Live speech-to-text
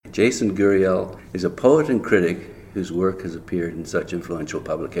Jason Guriel is a poet and critic whose work has appeared in such influential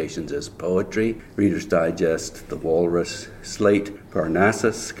publications as Poetry, Reader's Digest, The Walrus, Slate,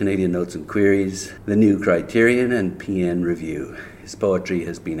 Parnassus, Canadian Notes and Queries, The New Criterion, and PN Review. His poetry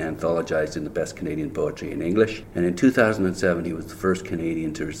has been anthologized in the Best Canadian Poetry in English, and in 2007 he was the first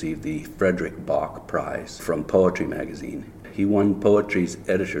Canadian to receive the Frederick Bach Prize from Poetry magazine. He won Poetry's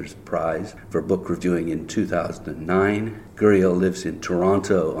Editor's Prize for book reviewing in 2009. Guriel lives in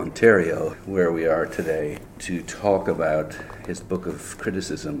Toronto, Ontario, where we are today, to talk about his book of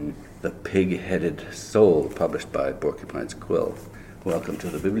criticism, The Pig-Headed Soul, published by Porcupine's Quill. Welcome to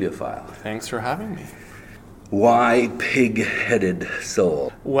the Bibliophile. Thanks for having me. Why Pig-Headed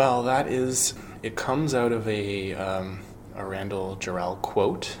Soul? Well, it comes out of a Randall Guriel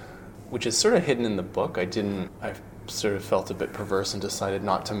quote, which is sort of hidden in the book. I sort of felt a bit perverse and decided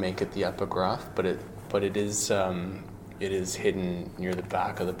not to make it the epigraph, but it is hidden near the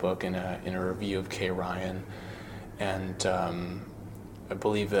back of the book in a review of Kay Ryan, and I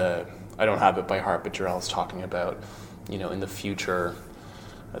believe I don't have it by heart, but Guriel's talking about, in the future,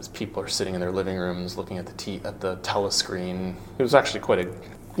 as people are sitting in their living rooms looking at the telescreen. It was actually quite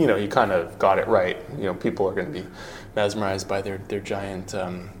you kind of got it right. People are going to be mesmerized by their giant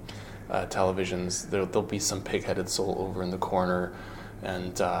televisions. There'll be some pig-headed soul over in the corner,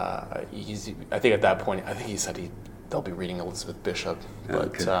 and I think at that point, he said they'll be reading Elizabeth Bishop,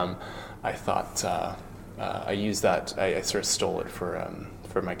 but okay. I thought I used that. I sort of stole it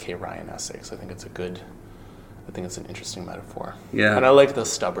for my Kay Ryan essay, because I think it's an interesting metaphor. Yeah, and I like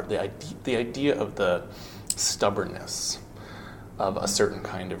the idea of the stubbornness of a certain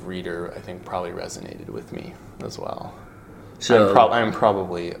kind of reader. I think probably resonated with me as well. So I'm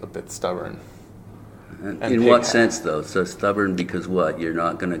probably a bit stubborn. In what sense, though? So stubborn because what? You're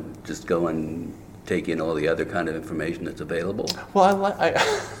not going to just go and take in all the other kind of information that's available? Well,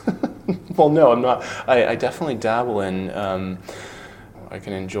 well, no, I'm not. I definitely dabble in. I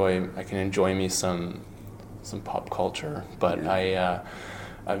can enjoy me some pop culture, but yeah.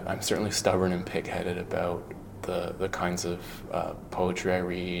 I'm certainly stubborn and pig-headed about the kinds of poetry I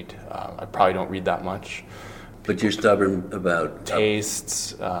read. I probably don't read that much. But you're stubborn about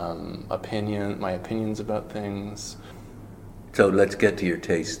tastes, my opinions about things. So let's get to your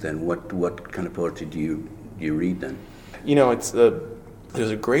taste then. What kind of poetry do you read then? There's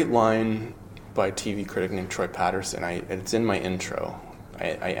a great line by TV critic named Troy Patterson. It's in my intro.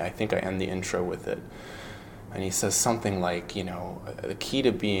 I think I end the intro with it, and he says something like, the key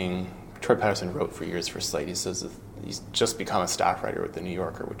to being. Troy Patterson wrote for years for Slate. He says he's just become a staff writer with The New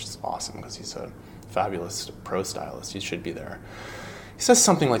Yorker, which is awesome because he's a fabulous prose stylist. He should be there. He says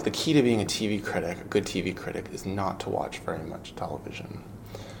something like the key to being a good TV critic, is not to watch very much television.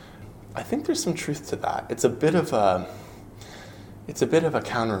 I think there's some truth to that. It's a bit of a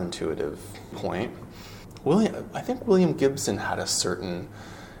counterintuitive point. I think William Gibson had a certain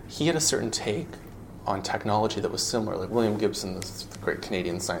take on technology that was similar. Like William Gibson, the great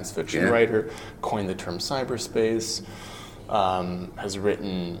Canadian science fiction writer, coined the term cyberspace. Has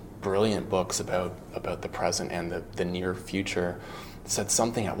written brilliant books about the present and the near future. Said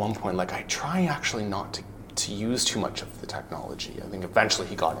something at one point like, I try actually not to use too much of the technology. I think eventually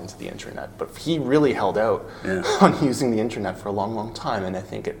he got into the internet, but he really held out on using the internet for a long, long time. And I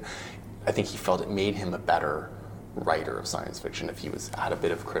think he felt it made him a better writer of science fiction if he had a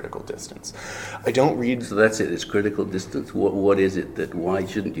bit of critical distance. I don't read. So that's it. It's critical distance. What is it why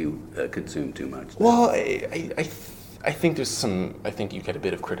shouldn't you consume too much? Well, I think there's some. I think you get a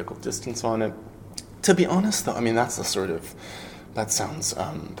bit of critical distance on it. To be honest, though, that's the sort of. That sounds.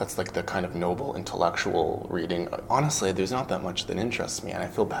 That's like the kind of noble intellectual reading. Honestly, there's not that much that interests me, and I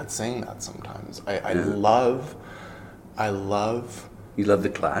feel bad saying that sometimes. I love. You love the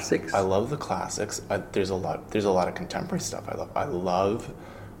classics? I love the classics. There's a lot of contemporary stuff I love. I love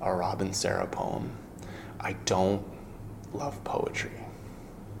a Robin Sarah poem. I don't love poetry.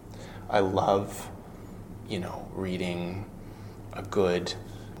 I love, reading a good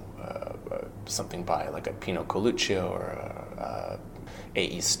something by like a Pino Coluccio or a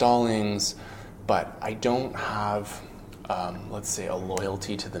A.E. Stallings, but I don't have, let's say, a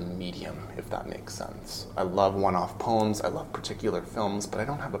loyalty to the medium, if that makes sense. I love one-off poems, I love particular films, but I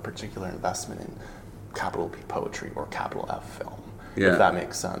don't have a particular investment in capital P poetry or capital F film, if that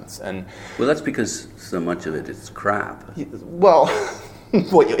makes sense. And well, that's because so much of it is crap. Well,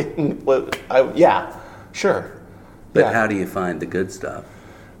 yeah, sure. But how do you find the good stuff?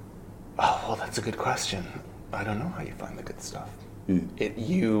 Oh, well, that's a good question. I don't know how you find the good stuff.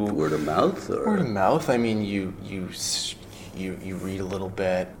 Word of mouth, or word of mouth. I mean, you read a little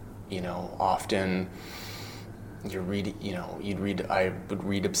bit. Often, I would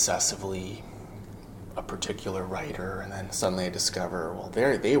read obsessively a particular writer, and then suddenly I discover, well,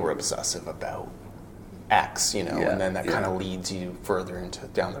 they were obsessive about X, and then that kind of leads you further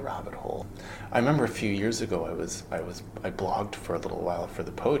down the rabbit hole. I remember a few years ago, I blogged for a little while for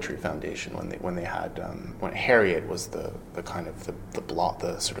the Poetry Foundation when they had when Harriet was the kind of the blog,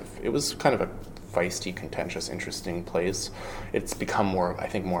 the sort of, it was kind of a feisty, contentious, interesting place. It's become more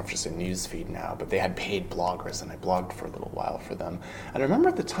of just a news feed now, but they had paid bloggers, and I blogged for a little while for them. And I remember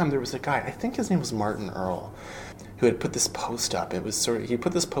at the time there was a guy, I think his name was Martin Earl, who had put this post up. It was he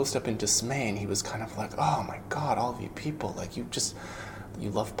put this post up in dismay, and he was kind of like, oh my God, all of you people, like you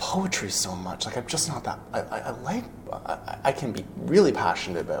love poetry so much. Like I'm just not that, I can be really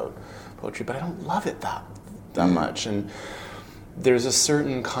passionate about poetry, but I don't love it that much. And there's a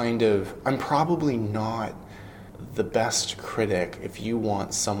certain kind of, I'm probably not the best critic if you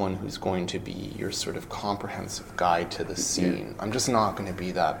want someone who's going to be your sort of comprehensive guide to the scene. I'm just not going to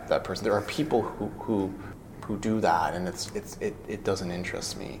be that person. There are people who do that, and it doesn't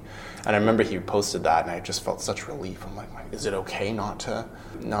interest me. And I remember he posted that, and I just felt such relief. I'm like, is it okay not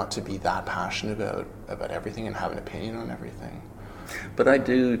to be that passionate about everything and have an opinion on everything? But I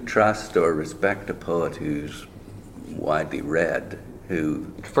do trust or respect a poet who's widely read, who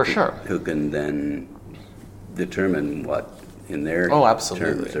can then determine what in their terms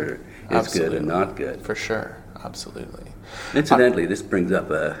is good and not good. For sure, absolutely. Incidentally, this brings up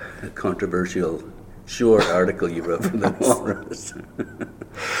a controversial short article you wrote for the Walrus.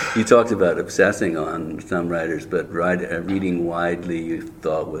 You talked about obsessing on some writers, but reading widely you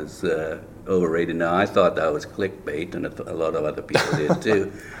thought was overrated. Now, I thought that was clickbait, and a lot of other people did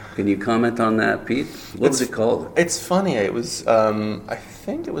too. Can you comment on that, Pete? What was it called? It's funny. It was, I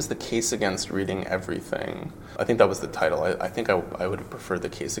think it was The Case Against Reading Everything. I think that was the title. I think I would have preferred The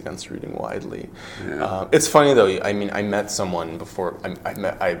Case Against Reading Widely. Yeah. It's funny, though. I mean, I met someone before. I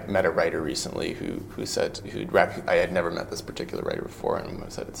met a writer recently who said, I had never met this particular writer before, and I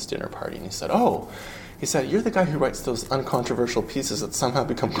was at this dinner party, and he said, you're the guy who writes those uncontroversial pieces that somehow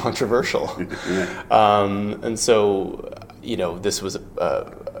become controversial. And so, this was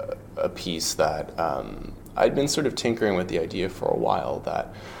a piece that I'd been sort of tinkering with the idea for a while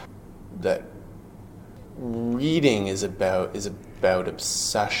that reading is about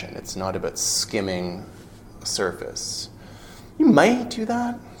obsession. It's not about skimming the surface. You might do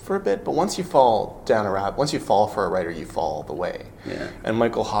that for a bit, but once you fall for a writer, you fall all the way. Yeah. And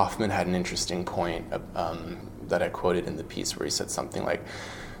Michael Hoffman had an interesting point that I quoted in the piece, where he said something like,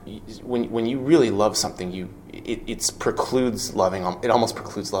 when you really love something, it precludes loving. It almost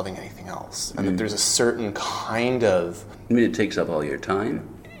precludes loving anything else, and that there's a certain kind of. I mean, it takes up all your time.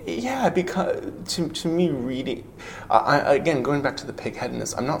 Yeah, because to me, reading. Again, going back to the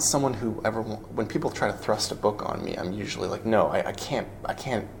pigheadedness, I'm not someone who ever. When people try to thrust a book on me, I'm usually like, no, I can't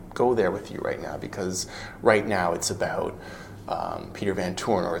go there with you right now, because right now it's about Peter Van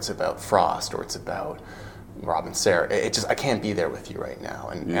Toorn, or it's about Frost, or it's about Robin Sarah. I can't be there with you right now,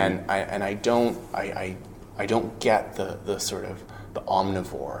 and I don't get the sort of the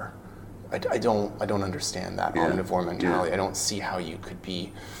omnivore. I don't understand that omnivore mentality. Yeah. I don't see how you could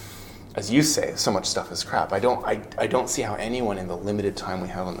be, as you say, so much stuff is crap. I don't see how anyone in the limited time we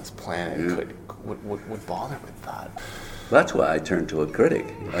have on this planet would bother with that. That's why I turned to a critic.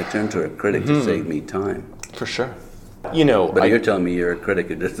 I turned to a critic to save me time. For sure. But you're telling me you're a critic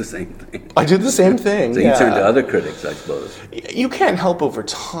who does the same thing. I do the same thing. So you turn to other critics, I suppose. You can't help over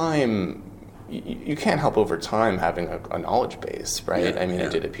time. You can't help over time having a knowledge base, right? I mean, I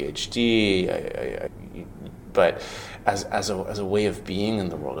did a PhD, but as a way of being in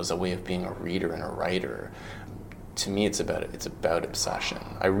the world, as a way of being a reader and a writer, to me, it's about obsession.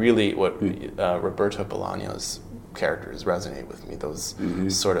 I really Roberto Bolaño's characters resonate with me. Those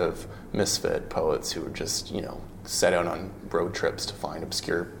sort of misfit poets who are just set out on road trips to find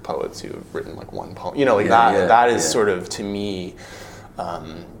obscure poets who have written like one poem. That is sort of, to me.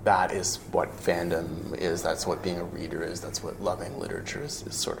 That is what fandom is. That's what being a reader is. That's what loving literature is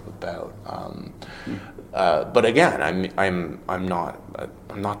sort of about. But again, I'm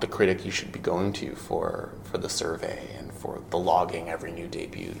not the critic you should be going to for the survey and for the logging every new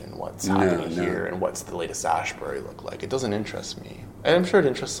debut and what's happening here and what's the latest Ashbery look like. It doesn't interest me. And I'm sure it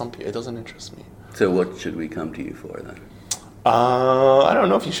interests some people. It doesn't interest me. So what should we come to you for then? I don't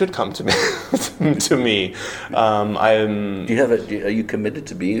know if you should come to me. to me, Are you committed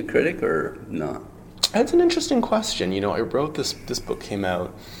to being a critic or not? That's an interesting question. I wrote this book came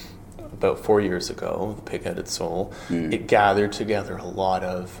out about 4 years ago, The Pig-Headed Soul. It gathered together a lot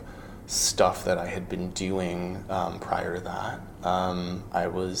of stuff that I had been doing prior to that.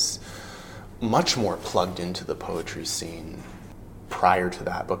 much more plugged into the poetry scene prior to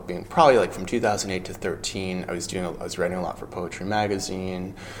that book being probably like from 2008 to 13. I was writing a lot for Poetry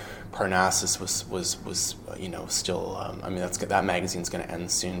Magazine. Parnassus was still. That magazine's going to end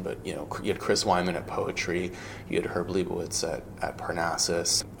soon. But you had Chris Wyman at Poetry. You had Herb Leibowitz at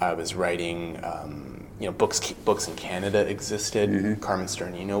Parnassus. I was writing. Books in Canada existed. Mm-hmm. Carmen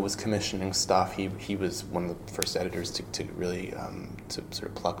Starnino was commissioning stuff. He was one of the first editors to really to sort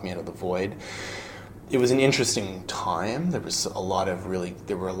of pluck me out of the void. It was an interesting time. There were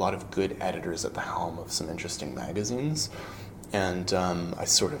a lot of good editors at the helm of some interesting magazines, and I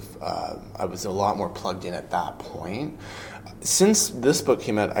was a lot more plugged in at that point. Since this book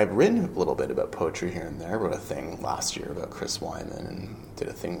came out, I've written a little bit about poetry here and there. I wrote a thing last year about Chris Wyman and did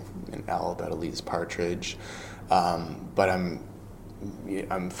a thing in Elle about Elise Partridge. But I'm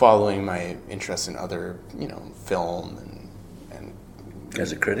following my interest in other, film and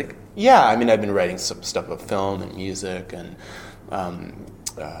as a critic? Yeah, I've been writing some stuff about film and music, and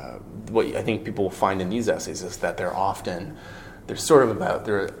what I think people will find in these essays is that they're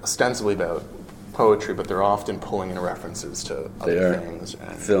ostensibly about poetry, but they're often pulling in references to other things.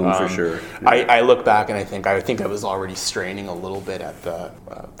 And, film for sure. Yeah. I look back and I think I was already straining a little bit at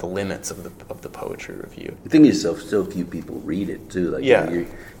the limits of the poetry review. The thing is, so few people read it too. Like, yeah.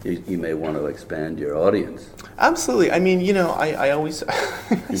 You may want to expand your audience. Absolutely. I always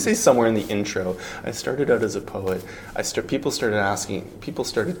I say somewhere in the intro, I started out as a poet. People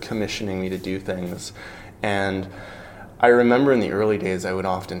started commissioning me to do things, and I remember in the early days, I would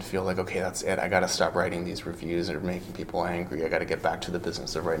often feel like, okay, that's it. I got to stop writing these reviews that are making people angry. I got to get back to the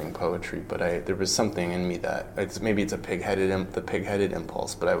business of writing poetry. But there was something in me that maybe it's the pig-headed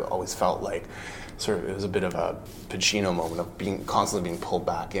impulse. But I always felt like it was a bit of a Pacino moment of constantly being pulled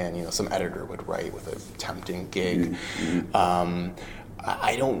back in. Some editor would write with a tempting gig. Mm-hmm.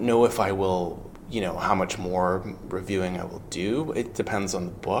 I don't know if I will, how much more reviewing I will do. It depends on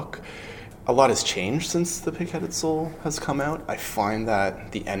the book. A lot has changed since The Pig-Headed Soul has come out. I find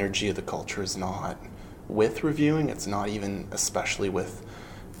that the energy of the culture is not with reviewing. It's not even especially with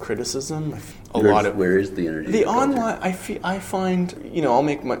criticism. Where is the energy? The online, I find,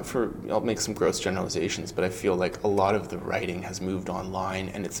 I'll make some gross generalizations, but I feel like a lot of the writing has moved online,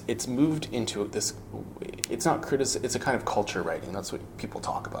 and it's moved into this. It's not criticism. It's a kind of culture writing. That's what people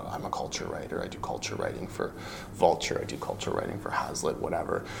talk about. I'm a culture writer. I do culture writing for Vulture. I do culture writing for Hazlitt.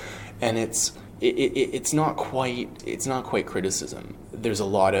 Whatever, and it's not quite criticism. There's a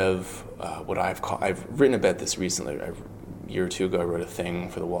lot of what I've written about this recently. A year or two ago, I wrote a thing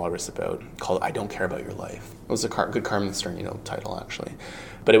for the Walrus called "I Don't Care About Your Life." It was a good Carmen Starnino title, actually,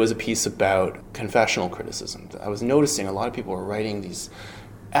 but it was a piece about confessional criticism. I was noticing a lot of people were writing these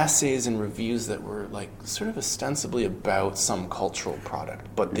essays and reviews that were like sort of ostensibly about some cultural product,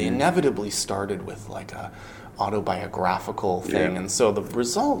 but they inevitably started with like a autobiographical thing, and so the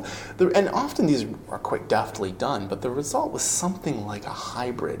result, and often these are quite deftly done, but the result was something like a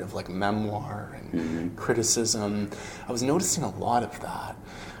hybrid of like memoir and criticism. I was noticing a lot of that.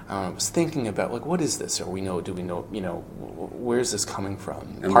 I was thinking about like, what is this? Do we know, where's this coming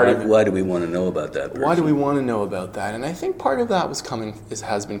from? And why do we want to know about that person? Why do we want to know about that? And I think part of that has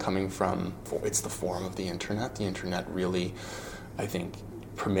been coming from, it's the form of the internet. The internet really, I think,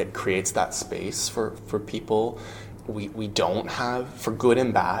 creates that space for people. We don't have, for good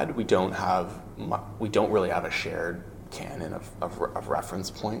and bad, we don't really have a shared canon of reference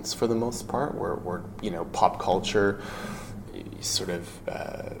points for the most part. We're pop culture sort of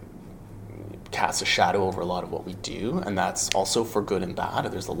casts a shadow over a lot of what we do, and that's also for good and bad.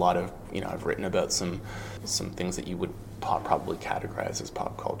 There's a lot of, I've written about some things that you would probably categorize as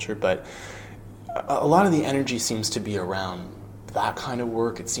pop culture, but a lot of the energy seems to be around that kind of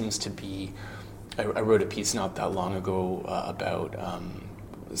work. It seems to be, I wrote a piece not that long ago about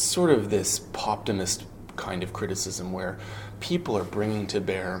sort of this poptimist kind of criticism where people are bringing to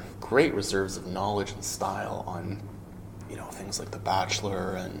bear great reserves of knowledge and style on things like The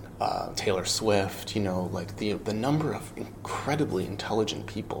Bachelor and Taylor Swift, like the number of incredibly intelligent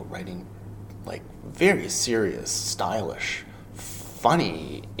people writing like very serious, stylish,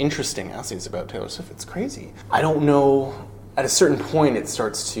 funny, interesting essays about Taylor Swift. It's crazy. I don't know. At a certain point, it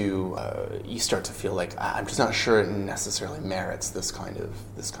starts to you start to feel like I'm just not sure it necessarily merits this kind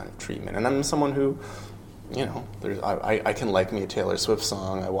of treatment. And I'm someone who, I can like me a Taylor Swift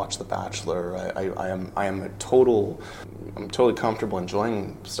song. I watch The Bachelor. I'm totally comfortable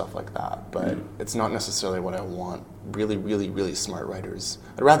enjoying stuff like that. But it's not necessarily what I want. Really, really, really smart writers.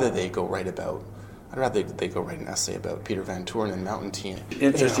 I'd rather they go write about I'd rather they go write an essay about Peter Van Toren and Mountain Tea.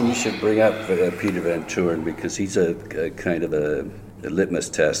 Interesting you should bring up Peter Van Toren, because he's a kind of a litmus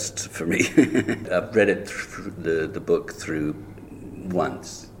test for me. I've read it the book through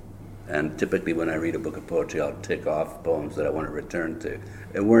once, and typically when I read a book of poetry, I'll tick off poems that I want to return to.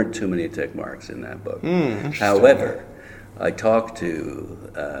 There weren't too many tick marks in that book. However, I talked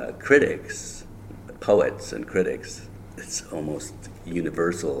to critics, poets and critics. It's almost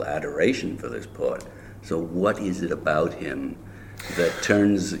universal adoration for this poet. So what is it about him that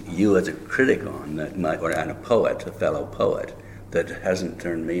turns you as a critic on, and a poet, a fellow poet, that hasn't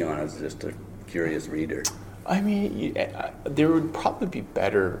turned me on as just a curious reader? I mean, there would probably be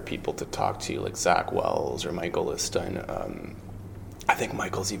better people to talk to, like Zach Wells or Michael Listein. I think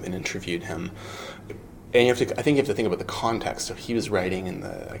Michael's even interviewed him. And I think you have to think about the context of he was writing in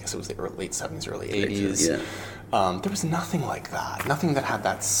I guess it was the late 70s, early 80s. Yeah. There was nothing like that. Nothing that had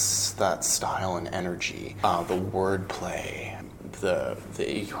that style and energy. The wordplay,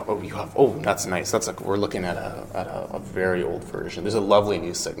 that's nice. That's we're looking at a very old version. There's a lovely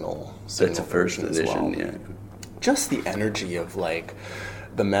new signal That's a first edition, yeah. Just the energy of like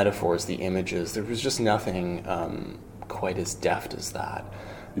the metaphors, the images. There was just nothing quite as deft as that.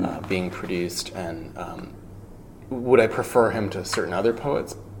 Being produced, and would I prefer him to certain other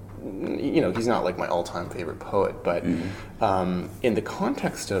poets? He's not like my all-time favorite poet, but in the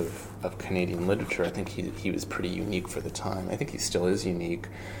context of Canadian literature, I think he was pretty unique for the time. I think he still is unique.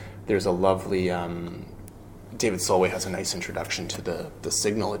 There's a lovely David Solway has a nice introduction to the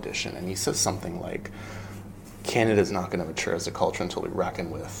Signal edition, and he says something like, Canada's not going to mature as a culture until we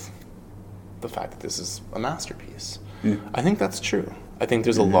reckon with the fact that this is a masterpiece. I think that's true. I think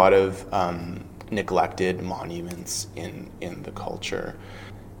there's a lot of neglected monuments in the culture.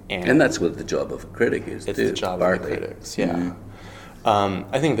 And that's what the job of a critic is, it's too. It's the job partly. of the critics, yeah.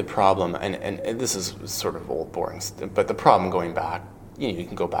 I think the problem, and this is sort of old, boring, but the problem going back, you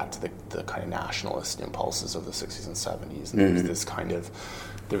can go back to the kind of nationalist impulses of the 60s and 70s, and there was this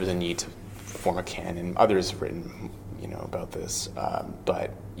there was a need to form a canon. Others have written, about this,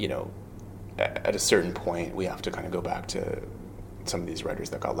 but, at a certain point, we have to kind of go back to some of these writers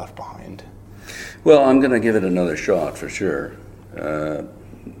that got left behind. Well, I'm going to give it another shot for sure,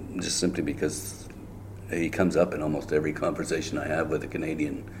 just simply because he comes up in almost every conversation I have with a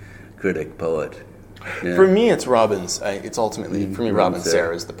Canadian critic, poet. Yeah. For me, it's Robin's. It's ultimately for me. Robin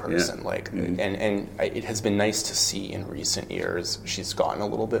Serra is the person. Yeah. And it has been nice to see in recent years she's gotten a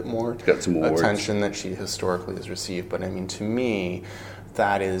little bit more got some attention that she historically has received. But I mean, to me,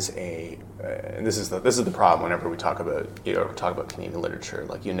 that is this is the problem whenever we talk about Canadian literature.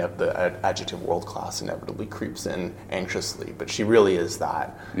 Like the adjective world class inevitably creeps in anxiously, but she really is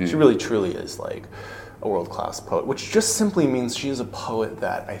that. She really truly is like a world class poet, which just simply means she is a poet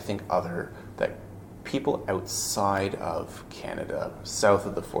that I think that people outside of Canada, south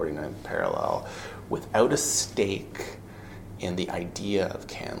of the 49th parallel, without a stake in the idea of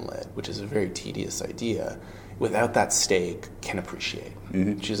CanLit, which is a very tedious idea, without that stake, can appreciate.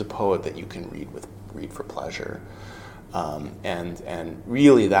 She's a poet that you can read for pleasure, and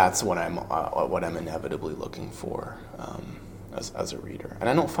really that's what I'm inevitably looking for as a reader. And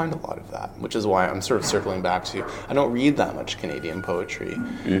I don't find a lot of that, which is why I'm sort of circling back to I don't read that much Canadian poetry.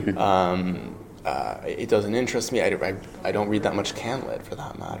 It doesn't interest me. I don't read that much CanLit, for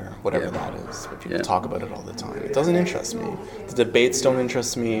that matter, whatever that is. But people talk about it all the time. It doesn't interest me. The debates don't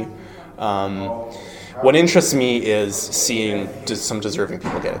interest me. What interests me is seeing some deserving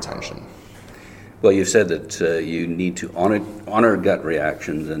people get attention. Well, you've said that you need to honor gut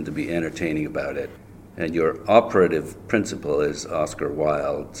reactions and to be entertaining about it. And your operative principle is Oscar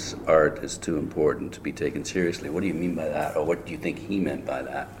Wilde's art is too important to be taken seriously. What do you mean by that, or what do you think he meant by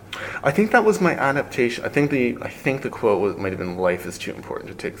that? I think that was my adaptation. I think the quote might have been "Life is too important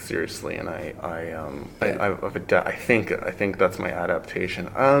to take seriously," and I think that's my adaptation.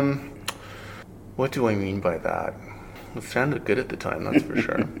 What do I mean by that? It sounded good at the time, that's for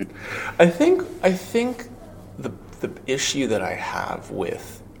sure. I think the issue that I have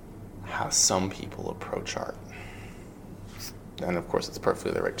with how some people approach art, and of course it's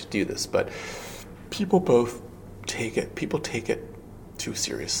perfectly their right to do this, but people take it too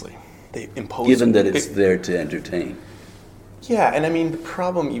seriously. They impose, given that it's there to entertain. Yeah, and I mean the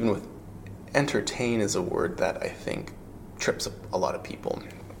problem even with entertain is a word that I think trips up a lot of people.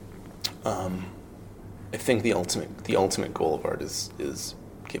 I think the ultimate goal of art is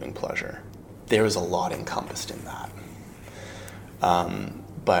giving pleasure. There is a lot encompassed in that.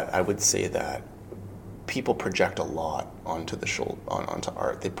 But I would say that people project a lot onto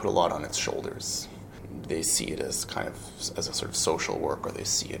art. They put a lot on its shoulders. They see it as kind of as a sort of social work, or they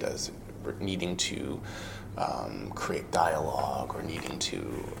see it as needing to create dialogue or needing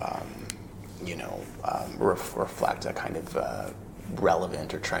to reflect a kind of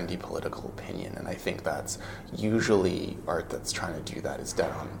relevant or trendy political opinion. And I think that's usually art that's trying to do that is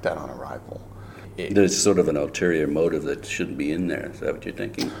dead on arrival. There's sort of an ulterior motive that shouldn't be in there. Is that what you're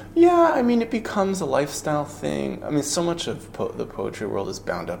thinking? Yeah, I mean, it becomes a lifestyle thing. I mean, so much of the poetry world is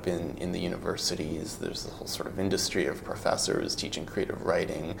bound up in the universities. There's the whole sort of industry of professors teaching creative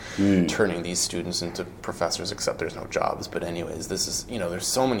writing, turning these students into professors, except there's no jobs. But anyways, this is, there's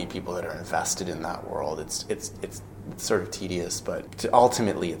so many people that are invested in that world. It's sort of tedious, but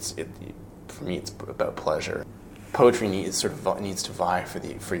ultimately, for me, it's about pleasure. Poetry needs to vie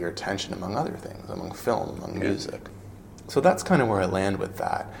for your attention, among other things, among film, among music. So that's kind of where I land with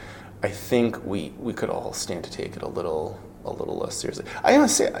that. I think we could all stand to take it a little less seriously. I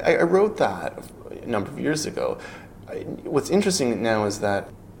must say, I wrote that a number of years ago. What's interesting now is that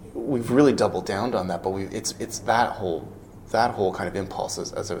we've really doubled down on that, but it's that whole kind of impulse,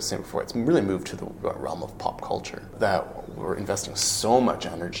 as I was saying before, it's really moved to the realm of pop culture, that we're investing so much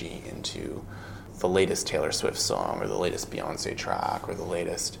energy into the latest Taylor Swift song or the latest Beyonce track or the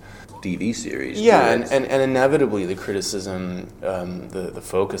latest TV series. Yeah, and inevitably the criticism, the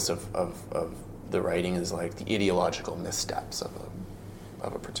focus of the writing is like the ideological missteps of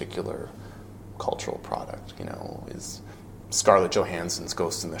a particular cultural product. Is Scarlett Johansson's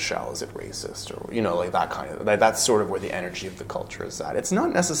Ghost in the Shell, is it racist, or like that kind of that's sort of where the energy of the culture is at. It's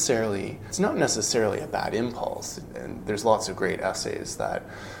not necessarily a bad impulse, and there's lots of great essays that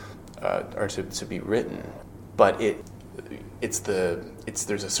are to be written, but there's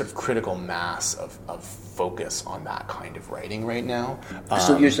a sort of critical mass of focus on that kind of writing right now.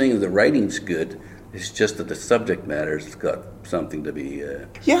 So you're saying the writing's good, it's just that the subject matter's got something to be.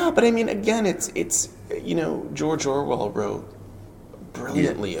 Yeah, but I mean, again, it's George Orwell wrote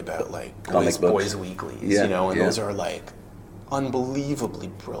brilliantly about like boys' weeklies, and those are like unbelievably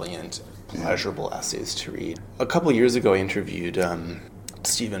brilliant, pleasurable essays to read. A couple of years ago, I interviewed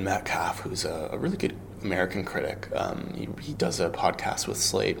Stephen Metcalf, who's a really good American critic. He does a podcast with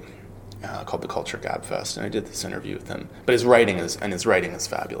Slate called The Culture Gabfest, and I did this interview with him. But his writing is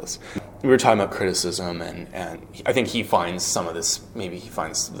fabulous. We were talking about criticism, and I think he finds some of this. Maybe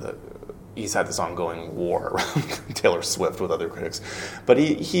he's had this ongoing war around Taylor Swift with other critics, but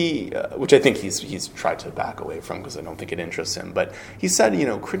he which I think he's tried to back away from because I don't think it interests him. But he said,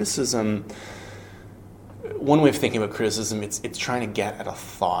 criticism. One way of thinking about criticism, it's trying to get at a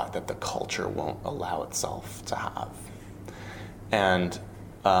thought that the culture won't allow itself to have. And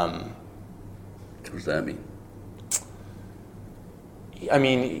what does that mean? I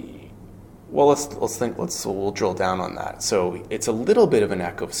mean, well, we'll drill down on that. So it's a little bit of an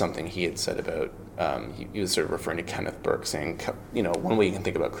echo of something he had said about. He was sort of referring to Kenneth Burke, saying, one way you can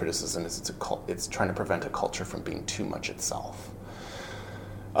think about criticism is it's trying to prevent a culture from being too much itself.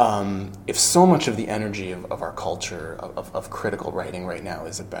 If so much of the energy of our culture, of critical writing right now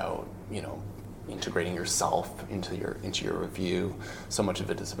is about, integrating yourself into your review, so much of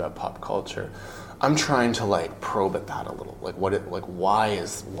it is about pop culture. I'm trying to probe at that a little.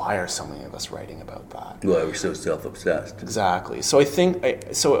 Why are so many of us writing about that? Why we're so self-obsessed. Exactly. So I think,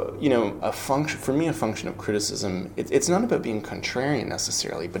 a function of criticism, it's not about being contrarian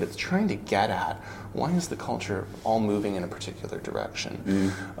necessarily, but it's trying to get at why is the culture all moving in a particular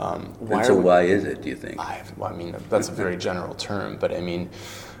direction? Why is it, do you think? I mean, that's a very general term, but I mean,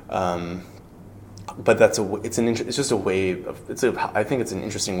 but I think it's an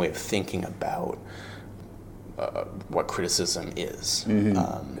interesting way of thinking about what criticism is.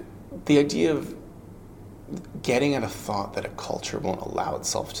 The idea of getting at a thought that a culture won't allow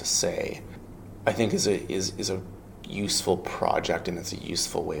itself to say, I think is a useful project, and it's a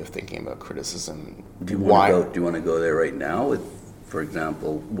useful way of thinking about criticism. Do you want to go there right now with, for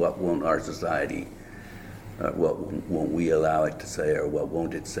example, what won't our society, what won't we allow it to say, or what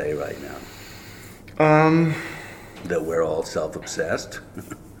won't it say right now? That we're all self-obsessed?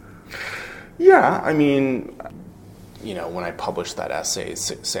 Yeah, I mean, when I published that essay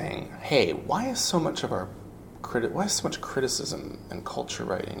saying, hey, why is so much criticism and culture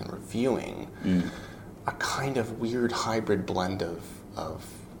writing and reviewing a kind of weird hybrid blend of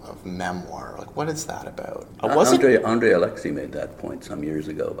memoir? What is that about? Andre Alexei made that point some years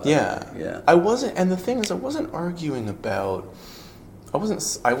ago. Yeah. I wasn't, and the thing is, I wasn't arguing about. I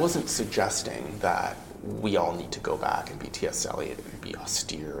wasn't suggesting that we all need to go back and be T.S. Eliot and be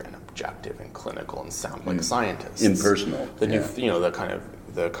austere and objective and clinical and sound like scientists. Impersonal. The new, the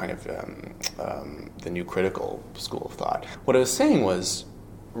new critical school of thought. What I was saying was,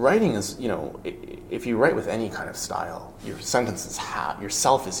 writing is, if you write with any kind of style, your sentences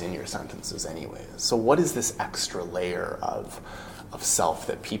yourself is in your sentences anyway. So what is this extra layer of self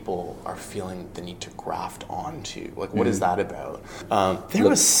that people are feeling the need to graft onto? Like, what is that about? There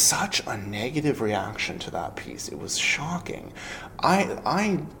was such a negative reaction to that piece. It was shocking.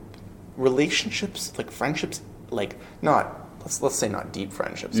 Relationships, like friendships, like not, let's say not deep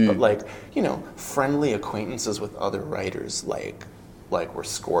friendships, but like, friendly acquaintances with other writers, like were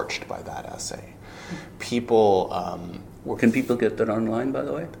scorched by that essay. People Can people get that online, by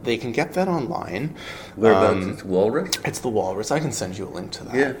the way? They can get that online. Whereabouts? It's Walrus? It's the Walrus. I can send you a link to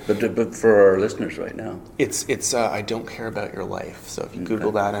that. Yeah, but for our listeners right now. It's I Don't Care About Your Life. So if you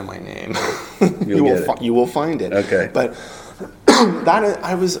Google that and my name, you will find it. Okay. But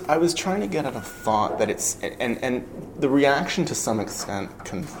I was trying to get at a thought that it's, and the reaction to some extent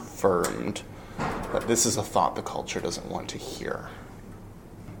confirmed that this is a thought the culture doesn't want to hear.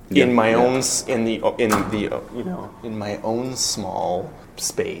 In my own small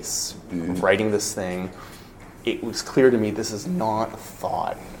space, writing this thing, it was clear to me this is not a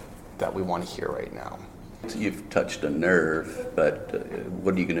thought that we want to hear right now. You've touched a nerve, but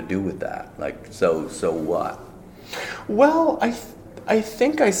what are you going to do with that? Like, so what? Well, I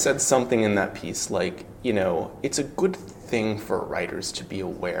think I said something in that piece like, it's a good thing for writers to be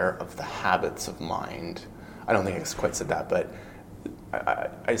aware of the habits of mind. I don't think I quite said that, but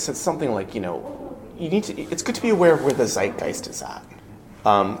I said something like, it's good to be aware of where the zeitgeist is at.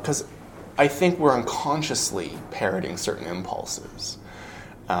 Because I think we're unconsciously parroting certain impulses.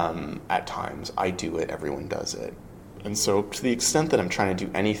 At times, I do it, everyone does it. And so to the extent that I'm trying to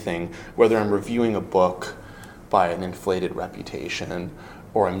do anything, whether I'm reviewing a book by an inflated reputation,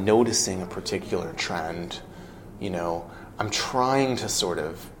 or I'm noticing a particular trend, I'm trying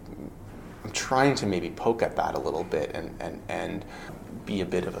to maybe poke at that a little bit and be a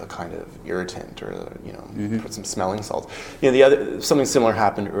bit of a kind of irritant, or put some smelling salts. Something similar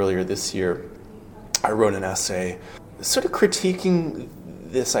happened earlier this year. I wrote an essay sort of critiquing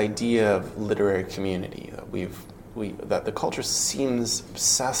this idea of literary community that the culture seems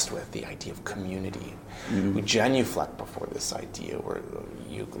obsessed with, the idea of community. We genuflect before this idea, where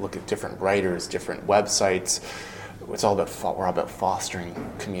you look at different writers, different websites. It's all about we're all about fostering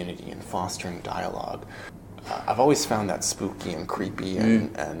community and fostering dialogue. I've always found that spooky and creepy,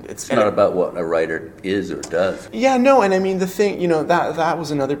 and it's not about what a writer is or does. Yeah, no, and I mean the thing, that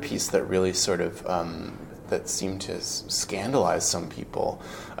was another piece that really sort of that seemed to scandalize some people.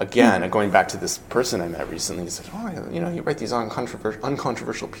 Again, going back to this person I met recently, he said, you write these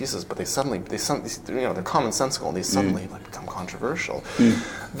uncontroversial pieces, but they suddenly, they're commonsensical, and they suddenly become controversial.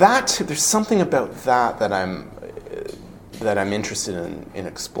 There's something about that I'm interested in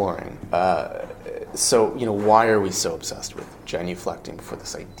exploring. So, why are we so obsessed with genuflecting for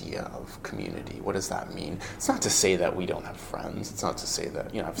this idea of community? What does that mean? It's not to say that we don't have friends. It's not to say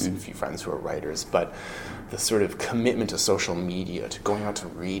that, I've seen a few friends who are writers, but the sort of commitment to social media, to going out to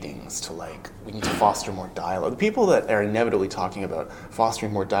readings, to we need to foster more dialogue. The people that are inevitably talking about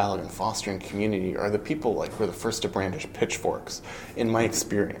fostering more dialogue and fostering community are the people who are the first to brandish pitchforks, in my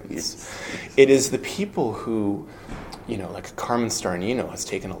experience. Yes. It is the people who, like Carmen Starnino has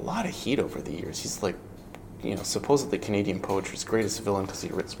taken a lot of heat over the years. He's supposedly Canadian poetry's greatest villain because he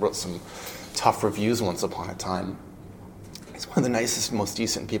wrote some tough reviews once upon a time. He's one of the nicest, most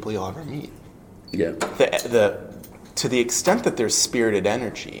decent people you'll ever meet. Yeah. To the extent that there's spirited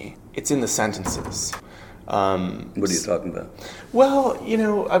energy, it's in the sentences. What are you talking about? Well,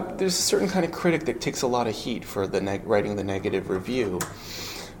 there's a certain kind of critic that takes a lot of heat for writing the negative review.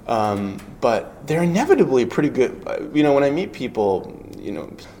 But they're inevitably pretty good. When I meet people,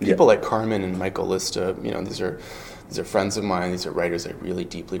 like Carmen and Michael Lista, these are friends of mine. These are writers I really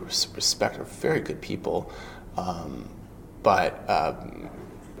deeply respect. Are very good people. But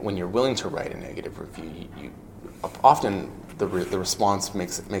when you're willing to write a negative review, you often the response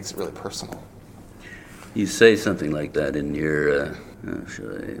makes it really personal. You say something like that in your.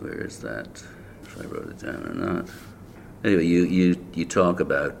 Where is that? If I wrote it down or not. Anyway, you talk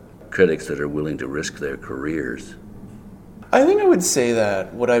about critics that are willing to risk their careers. I think I would say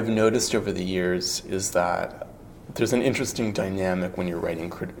that what I've noticed over the years is that there's an interesting dynamic when you're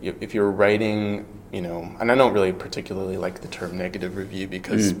writing. If you're writing, and I don't really particularly like the term negative review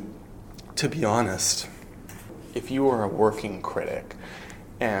because, to be honest, if you are a working critic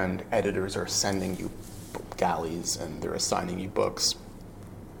and editors are sending you galleys and they're assigning you books,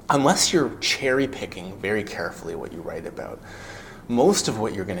 unless you're cherry picking very carefully what you write about, most of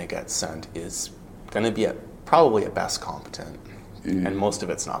what you're going to get sent is going to be probably at best competent, and most of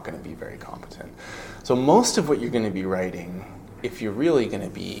it's not going to be very competent. So most of what you're going to be writing if you're really going to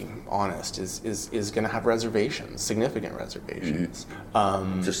be honest, is going to have reservations, significant reservations.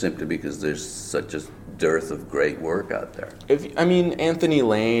 Just simply because there's such a dearth of great work out there. Anthony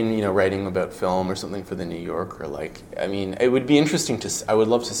Lane, writing about film or something for the New Yorker, it would be interesting it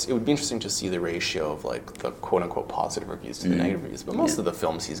would be interesting to see the ratio of the quote unquote positive reviews to the negative reviews. But most of the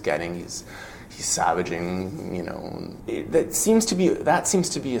films he's getting, he's savaging. That seems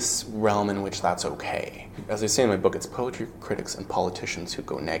to be a realm in which that's okay. As I say in my book, it's poetry critics and politicians who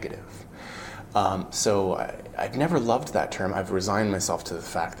go negative. So I've never loved that term. I've resigned myself to the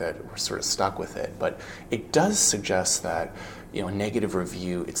fact that we're sort of stuck with it. But it does suggest that a negative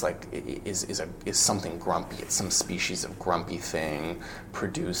review, is something grumpy. It's some species of grumpy thing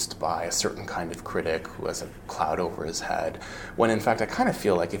produced by a certain kind of critic who has a cloud over his head. When in fact, I kind of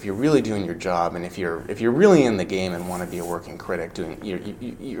feel like if you're really doing your job and if you're really in the game and want to be a working critic,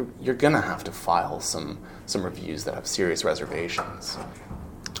 you're gonna have to file some reviews that have serious reservations.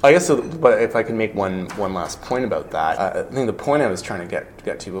 I guess, but if I can make one last point about that, I think the point I was trying to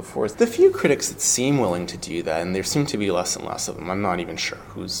get to before is the few critics that seem willing to do that, and there seem to be less and less of them. I'm not even sure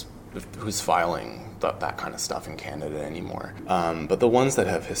who's filing that kind of stuff in Canada anymore. But the ones that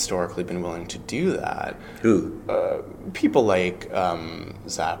have historically been willing to do that, who? People like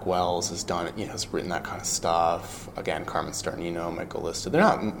Zach Wells has written that kind of stuff. Again, Carmen Starnino, Michael Lista. They're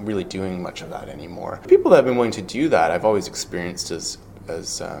not really doing much of that anymore. People that have been willing to do that, I've always experienced as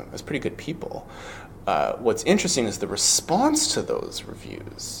pretty good people. What's interesting is the response to those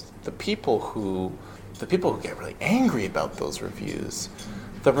reviews. The people who get really angry about those reviews,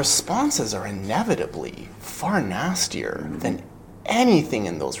 the responses are inevitably far nastier than anything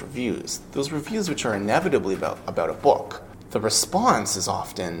in those reviews. Those reviews which are inevitably about a book. The response is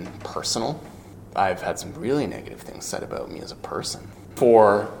often personal. I've had some really negative things said about me as a person.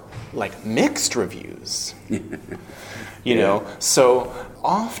 For mixed reviews. So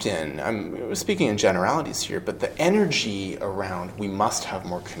often, I'm speaking in generalities here, but the energy around we must have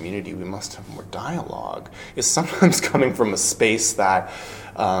more community, we must have more dialogue, is sometimes coming from a space that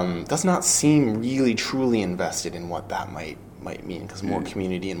does not seem really truly invested in what that might mean, because more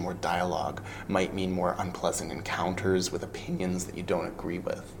community and more dialogue might mean more unpleasant encounters with opinions that you don't agree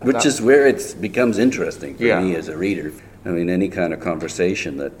with. Which is where it becomes interesting for me as a reader. Any kind of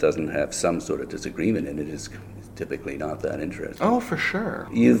conversation that doesn't have some sort of disagreement in it is typically not that interesting. Oh, for sure.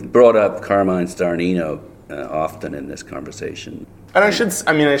 You've brought up Carmine Starnino often in this conversation. And I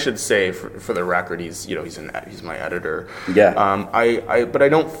should say for the record, he's my editor. Yeah. But I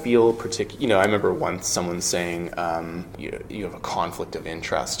don't feel particular. I remember once someone saying you have a conflict of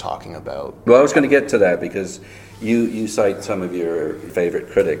interest talking about. Well, I was going to get to that because you cite some of your favorite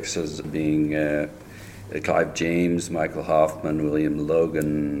critics as being Clive James, Michael Hoffman, William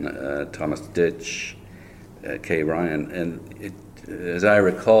Logan, Thomas Ditch, Kay Ryan, and as I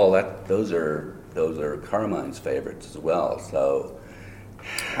recall, those are Carmine's favorites as well. So.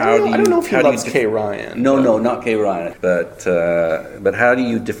 I don't know if he loves Kay Ryan. No, not Kay Ryan. But how do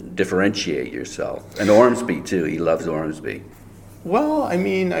you differentiate yourself? And Ormsby too. He loves Ormsby. Well,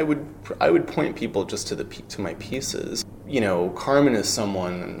 I would point people just to my pieces. Carmen is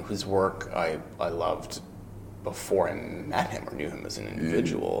someone whose work I loved before I met him or knew him as an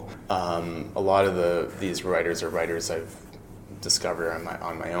individual. A lot of these writers are writers I've discovered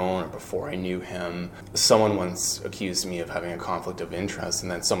on my own or before I knew him. Someone once accused me of having a conflict of interest,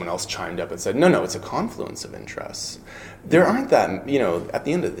 and then someone else chimed up and said, no, it's a confluence of interests. There aren't that, at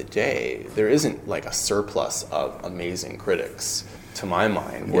the end of the day, there isn't a surplus of amazing critics, to my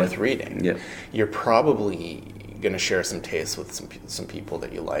mind, worth reading. Yeah. You're probably going to share some tastes with some people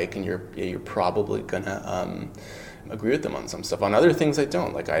that you like, and you're probably going to agree with them on some stuff. On other things, I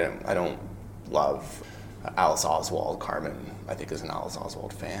don't. I don't love Alice Oswald. Carmen, I think, is an Alice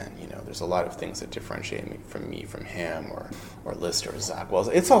Oswald fan. There's a lot of things that differentiate me from him or Lister or Zach Wells.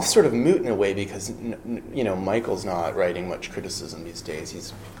 It's all sort of moot in a way because Michael's not writing much criticism these days.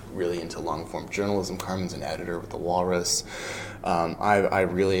 He's really into long-form journalism. Carmen's an editor with The Walrus. I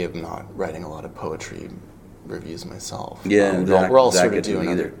really am not writing a lot of poetry reviews myself. Yeah, we're all sort of doing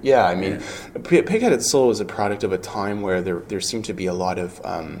either. Yeah, Pig-Headed Soul was a product of a time where there seemed to be a lot of.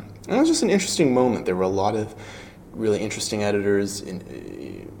 It was just an interesting moment. There were a lot of really interesting editors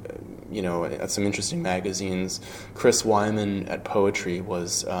at some interesting magazines. Chris Wyman at Poetry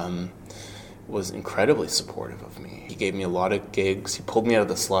was incredibly supportive of me. He gave me a lot of gigs. He pulled me out of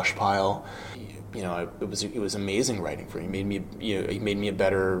the slush pile. It was amazing writing for him. He made me a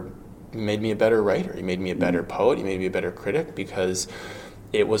better writer. He made me a better poet. He made me a better critic because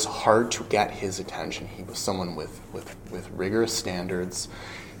it was hard to get his attention. He was someone with rigorous standards.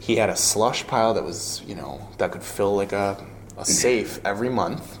 He had a slush pile that was, that could fill like a a safe every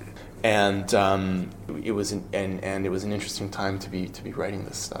month, and it was and it was an interesting time to be writing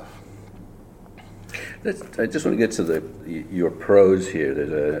this stuff. I just want to get to your prose here.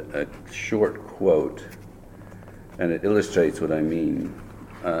 There's a short quote, and it illustrates what I mean.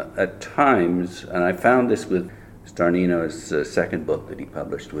 At times, and I found this with Starnino's second book that he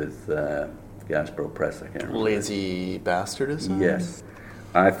published with Gaspro Press, I can't remember. Lazy Bastardism? Yes.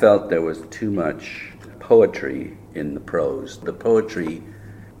 I felt there was too much poetry in the prose. The poetry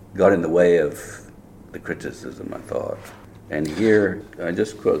got in the way of the criticism, I thought. And here, I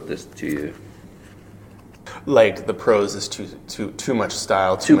just quote this to you. Like the prose is too much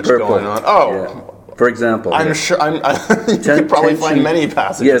style, too much purple. going on. Oh, yeah. For example, I'm sure you could probably find many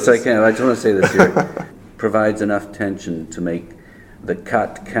passages. Yes, I can. I just want to say this here. Provides enough tension to make the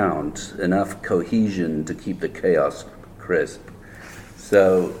cut count, enough cohesion to keep the chaos crisp.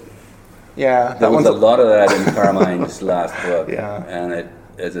 So, yeah, there was a lot of that in Carmine's last book. Yeah, and it,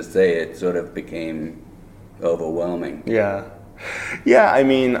 as I say, it sort of became overwhelming. Yeah. Yeah, I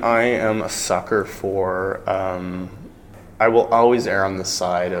mean, I am a sucker for, I will always err on the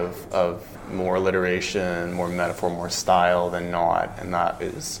side of more alliteration, more metaphor, more style than not, and that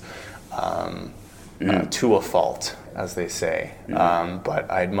is to a fault, as they say.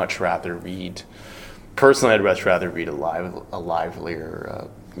 But I'd much rather read, personally, I'd much rather read a livelier,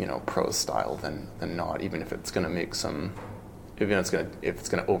 prose style than not, even if it's going to make some, if it's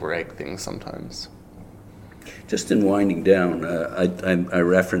going to over-egg things sometimes. Just in winding down, I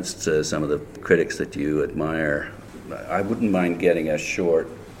referenced some of the critics that you admire. I wouldn't mind getting a short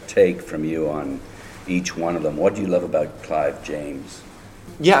take from you on each one of them. What do you love about Clive James?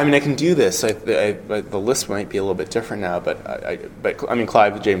 Yeah, I mean, I can do this. The list might be a little bit different now, but I mean,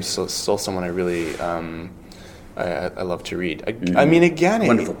 Clive James is still someone I really I love to read. I mean, again,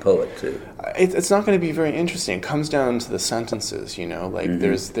 wonderful poet too. It's not going to be very interesting. It comes down to the sentences, like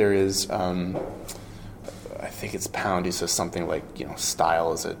there is. I think it's Pound who says something like,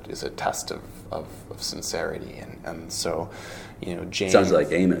 style is a test of sincerity, and so, James sounds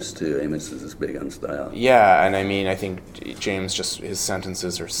like Amos too. Amos is big on style. Yeah, and I mean, I think James his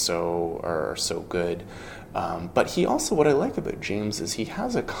sentences are so good, but he also, what I like about James is he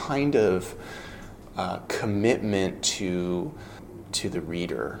has a kind of commitment to the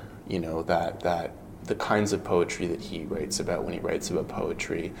reader. That the kinds of poetry that he writes about when he writes about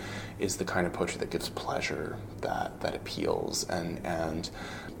poetry is the kind of poetry that gives pleasure, that appeals, and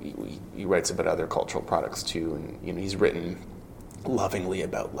he writes about other cultural products too, and he's written lovingly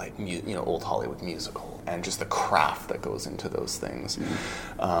about old Hollywood musical and just the craft that goes into those things.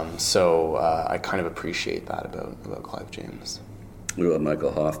 So I kind of appreciate that about Clive James. What about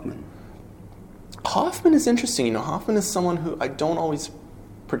Michael Hoffman? Hoffman is interesting. Hoffman is someone who I don't always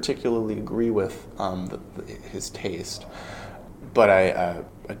particularly agree with his taste, but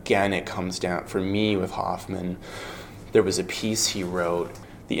again, it comes down, for me with Hoffman, there was a piece he wrote,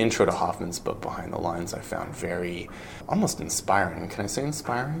 the intro to Hoffman's book, Behind the Lines, I found very, almost inspiring. Can I say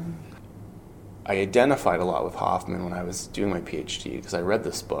inspiring? I identified a lot with Hoffman when I was doing my PhD, because I read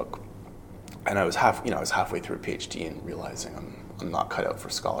this book, and I was halfway through a PhD and realizing I'm not cut out for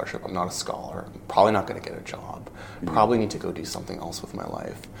scholarship. I'm not a scholar. I'm probably not going to get a job. Probably need to go do something else with my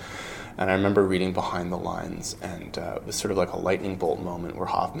life. And I remember reading Behind the Lines, and it was sort of like a lightning bolt moment where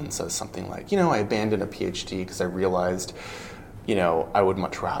Hoffman says something like, I abandoned a PhD because I realized, I would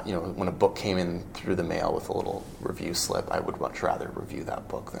much rather, when a book came in through the mail with a little review slip, I would much rather review that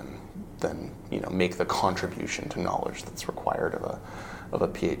book than make the contribution to knowledge that's required of a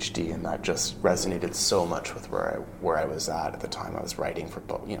PhD, and that just resonated so much with where I was at the time. I was writing for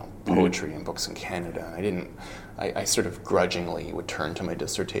poetry and books in Canada, and I sort of grudgingly would turn to my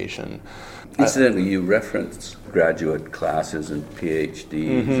dissertation. Incidentally, you referenced graduate classes and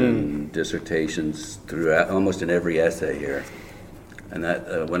PhDs and dissertations throughout, almost in every essay here. And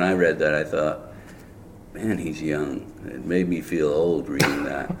that when I read that, I thought, man, he's young. It made me feel old reading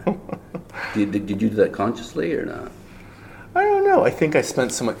that. Did you do that consciously or not? I don't know. I think he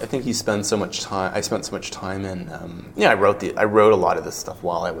spent so much time. I spent so much time in. I wrote a lot of this stuff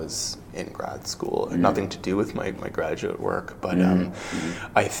while I was in grad school. It had nothing to do with my graduate work, but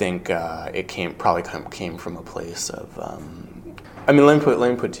I think it came from a place of. Let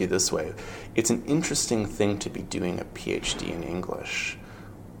me put it to you this way: it's an interesting thing to be doing a PhD in English,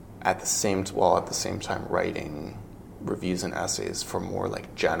 at the same time writing reviews and essays for more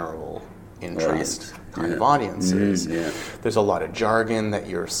like general interest kind of audiences. There's a lot of jargon that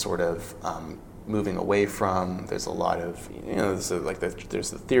you're sort of moving away from. There's a lot of there's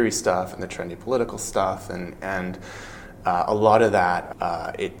the theory stuff and the trendy political stuff, and a lot of that,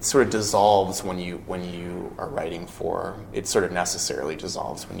 it sort of dissolves when you are writing for, it sort of necessarily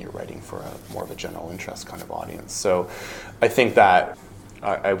dissolves when you're writing for a more of a general interest kind of audience. So I think that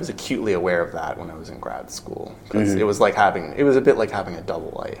I was acutely aware of that when I was in grad school, because it was a bit like having a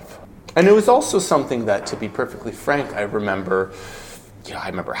double life. And it was also something that, to be perfectly frank, I remember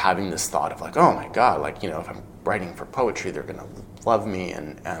having this thought of like, oh my God, like, if I'm writing for poetry, they're going to love me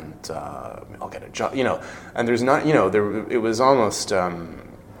and I'll get a job, and there's not, it was almost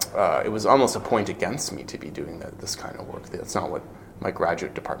a point against me to be doing this kind of work. That's not what my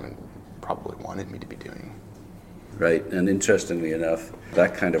graduate department probably wanted me to be doing. Right, and interestingly enough,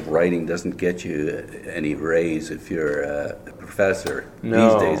 that kind of writing doesn't get you any raise if you're a professor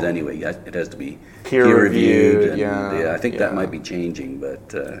these days anyway. It has to be peer reviewed. And I think that might be changing.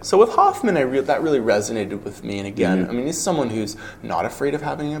 But so with Hoffman, that really resonated with me. And again, I mean, he's someone who's not afraid of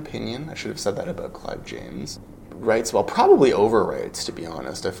having an opinion. I should have said that about Clive James. Writes well, probably overwrites, to be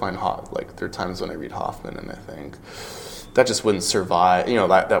honest. I find there are times when I read Hoffman and I think, that just wouldn't survive.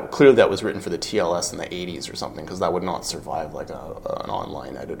 That clearly that was written for the TLS in the 80s or something, because that would not survive like an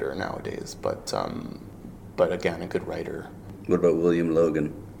online editor nowadays. But again, a good writer. What about William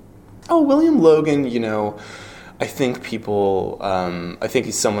Logan? Oh, William Logan. I think people. I think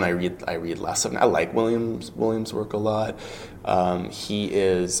he's someone I read less of. I like William's work a lot. He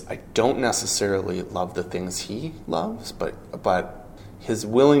is. I don't necessarily love the things he loves, but his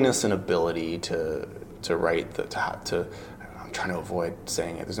willingness and ability to write I'm trying to avoid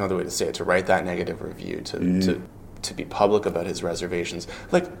saying it. There's no other way to say it. To write that negative review, to be public about his reservations.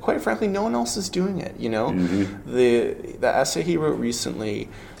 Like, quite frankly, no one else is doing it. The essay he wrote recently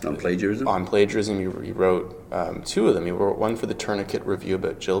on plagiarism. He wrote two of them. He wrote one for the Tourniquet Review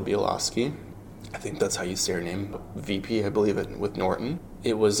about Jill Bielowski. I think that's how you say her name. VP, I believe, with Norton.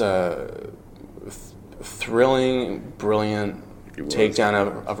 It was a thrilling, brilliant takedown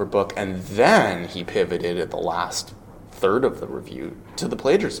of her book, and then he pivoted at the last third of the review to the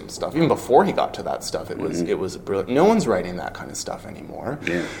plagiarism stuff. Even before he got to that stuff, it was brilliant. No one's writing that kind of stuff anymore.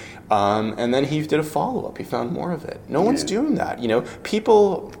 Yeah. And then he did a follow-up. He found more of it. No one's doing that.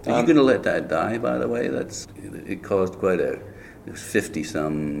 People. Are you going to let that die? By the way, it caused quite a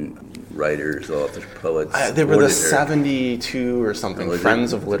 50-some writers, authors, poets. There were the 72 or something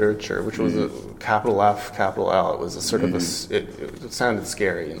Friends of Literature, which was a capital F, capital L. It was a sort of it sounded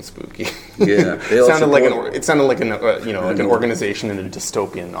scary and spooky. Yeah, it sounded like an organization in a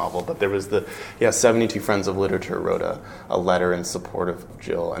dystopian novel. But there was 72 Friends of Literature wrote a letter in support of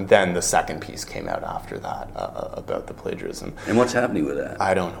Jill, and then the second piece came out after that about the plagiarism. And what's happening with that?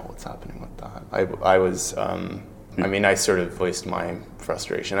 I don't know what's happening with that. I was. I sort of voiced my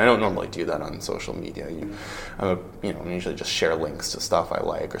frustration. I don't normally do that on social media. I usually just share links to stuff I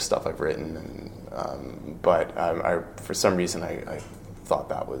like or stuff I've written. But for some reason, I thought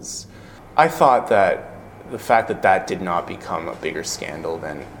that the fact that did not become a bigger scandal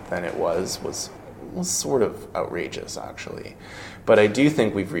than it was sort of outrageous, actually. But I do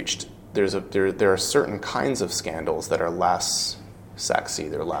think we've reached. There are certain kinds of scandals that are less sexy.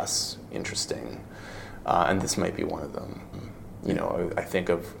 They're less interesting. And this might be one of them. I think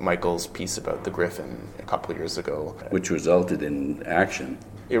of Michael's piece about the Griffin a couple of years ago. Which resulted in action.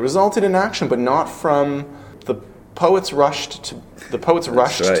 It resulted in action, but not from the poets rushed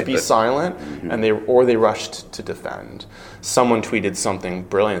to be silent, and they rushed to defend. Someone tweeted something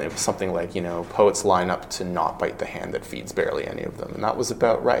brilliant. It was something like, poets line up to not bite the hand that feeds barely any of them, and that was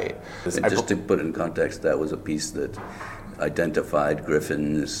about right. And just to put it in context, that was a piece that identified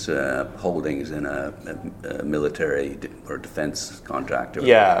Griffin's holdings in a military or defense contractor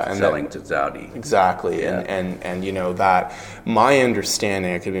selling to Saudi. Exactly, yeah. and that my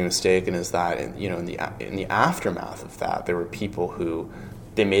understanding, I could be mistaken, is that in the aftermath of that, there were people who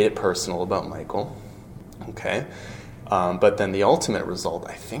they made it personal about Michael, okay. But then the ultimate result,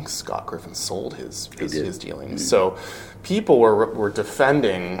 I think Scott Griffin sold his dealings. Mm-hmm. So people were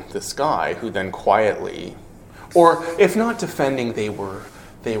defending this guy who then quietly. Or if not defending, they were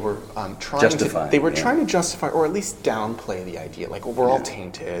trying to justify or at least downplay the idea. Like, we're all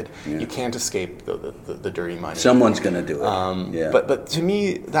tainted. Yeah. You can't escape the dirty money. Someone's going to do it. But to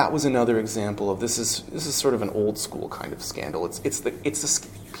me, that was another example of this is sort of an old school kind of scandal. It's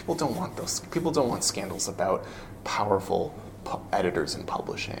people don't want those. People don't want scandals about powerful editors in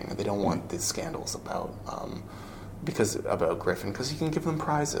publishing. They don't want these scandals about. About Griffin, because he can give them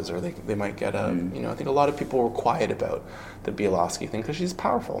prizes, or they might get a. I think a lot of people were quiet about the Bielowski thing because she's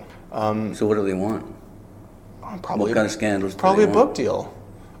powerful. So what do they want? Probably what kind of scandals? Probably a book deal.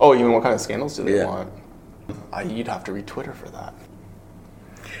 Oh, you mean what kind of scandals do they want? You'd have to read Twitter for that.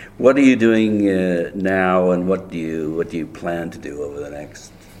 What are you doing now, and what do you plan to do over the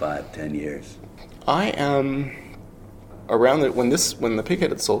next 5-10 years? I am around when the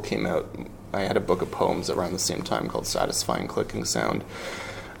Pig-Headed Soul came out. I had a book of poems around the same time called Satisfying Clicking Sound.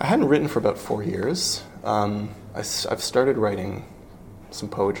 I hadn't written for about 4 years. I've started writing some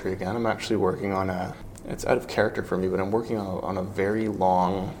poetry again. I'm actually working on it's out of character for me, but I'm working on a very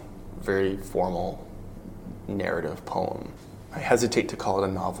long, very formal narrative poem. I hesitate to call it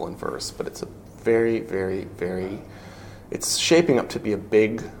a novel in verse, but it's a very, very, very, it's shaping up to be a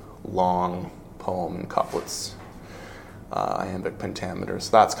big, long poem in couplets, iambic pentameter.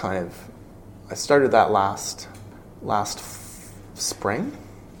 So that's I started that last spring.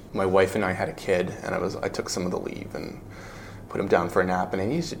 My wife and I had a kid, and I took some of the leave and put him down for a nap, and I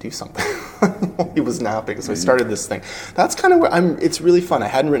needed to do something while he was napping, so I started this thing. That's kind of where it's really fun. I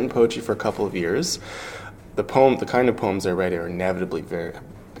hadn't written poetry for a couple of years. The kind of poems I write are inevitably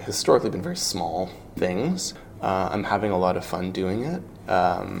historically been very small things. I'm having a lot of fun doing it.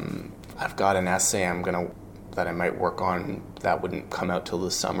 I've got an essay that I might work on that wouldn't come out till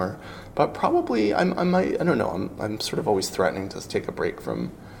this summer, but probably I might. I don't know. I'm sort of always threatening to take a break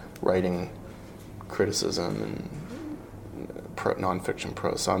from writing criticism and nonfiction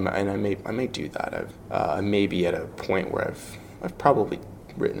prose. So I may do that. I may be at a point where I've probably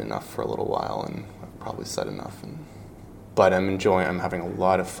written enough for a little while, and I've probably said enough. But I'm having a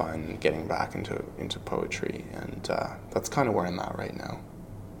lot of fun getting back into poetry, and that's kind of where I'm at right now.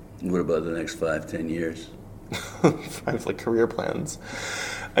 What about the next 5-10 years? I have career plans.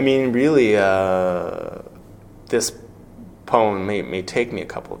 I mean, really, this poem may take me a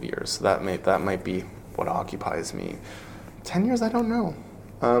couple of years. That might be what occupies me. 10 years, I don't know.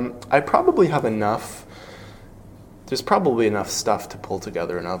 I probably have enough. There's probably enough stuff to pull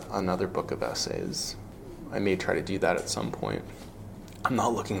together another book of essays. I may try to do that at some point. I'm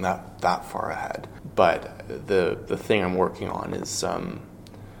not looking that far ahead. But the thing I'm working on is, I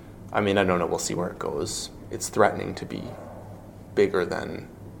don't know. We'll see where it goes. It's threatening to be bigger than,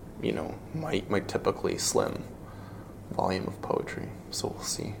 my typically slim volume of poetry. So we'll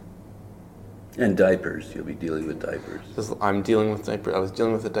see. And diapers. You'll be dealing with diapers. I'm dealing with diaper. I was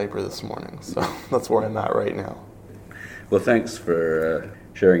dealing with a diaper this morning, so that's where I'm at right now. Well, thanks for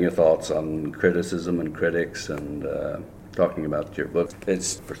sharing your thoughts on criticism and critics and talking about your book.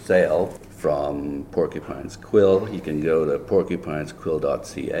 It's for sale from Porcupine's Quill. You can go to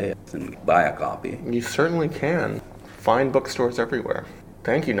porcupinesquill.ca and buy a copy. You certainly can. Find bookstores everywhere.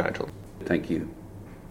 Thank you, Nigel. Thank you.